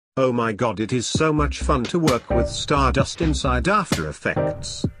Oh my god, it is so much fun to work with Stardust inside After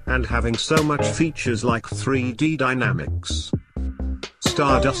Effects, and having so much features like 3D dynamics.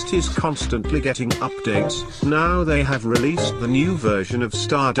 Stardust is constantly getting updates. Now they have released the new version of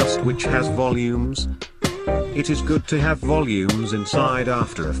Stardust which has volumes. It is good to have volumes inside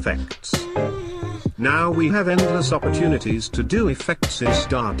After Effects. Now we have endless opportunities to do effects in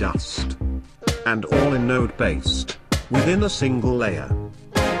Stardust. And all in node based, within a single layer.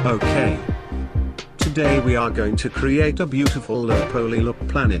 Okay. Today we are going to create a beautiful Lowpoly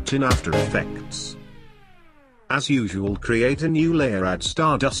Planet in After Effects. As usual, create a new layer, add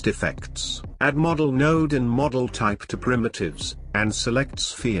Stardust effects, add model node and model type to primitives, and select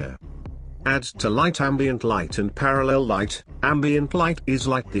sphere. Add to light, ambient light and parallel light. Ambient light is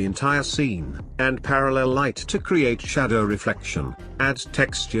like the entire scene, and parallel light to create shadow reflection. Add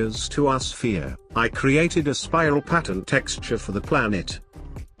textures to our sphere. I created a spiral pattern texture for the planet.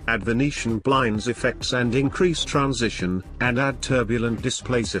 Add Venetian blinds effects and increase transition, and add turbulent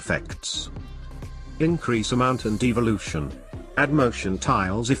displace effects. Increase amount and evolution. Add motion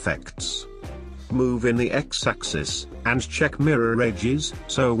tiles effects. Move in the x-axis, and check mirror edges,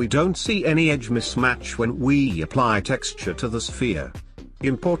 so we don't see any edge mismatch when we apply texture to the sphere.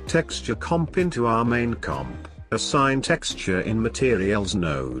 Import texture comp into our main comp, assign texture in materials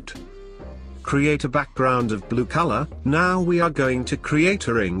node. Create a background of blue color. Now we are going to create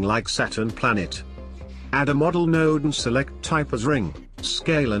a ring like Saturn planet. Add a model node and select type as ring,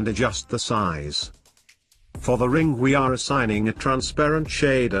 scale and adjust the size. For the ring we are assigning a transparent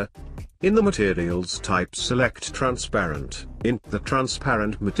shader. In the materials type select transparent, in the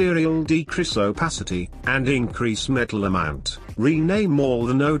transparent material decrease opacity, and increase metal amount. Rename all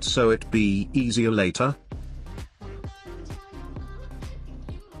the nodes so it be easier later.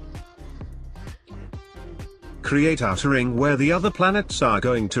 Create outer ring where the other planets are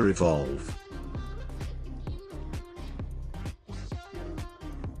going to revolve.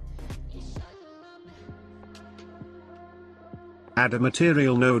 Add a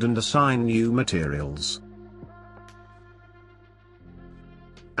material node and assign new materials.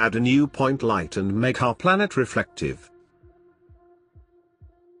 Add a new point light and make our planet reflective.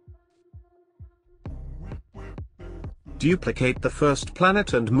 Duplicate the first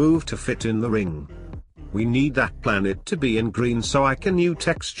planet and move to fit in the ring. We need that planet to be in green, so I can new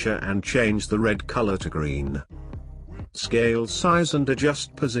texture and change the red color to green. Scale size and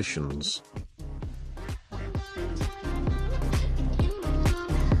adjust positions.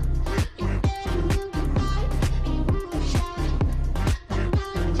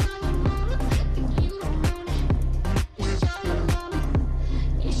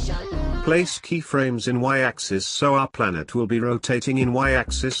 Place keyframes in y-axis so our planet will be rotating in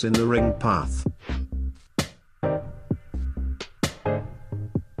y-axis in the ring path.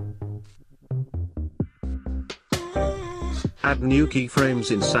 Add new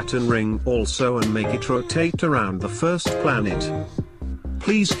keyframes in Saturn ring also and make it rotate around the first planet.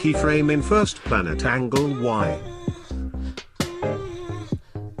 Please keyframe in first planet angle Y.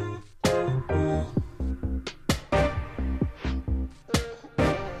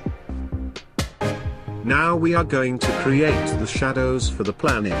 Now we are going to create the shadows for the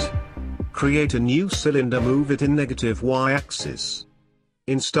planet. Create a new cylinder, move it in negative y-axis.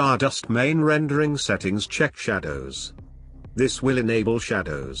 In Stardust main rendering settings check shadows. This will enable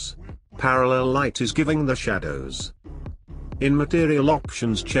shadows. Parallel light is giving the shadows. In material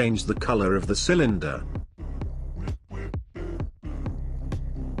options change the color of the cylinder.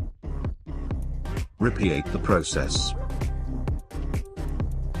 Repeat the process.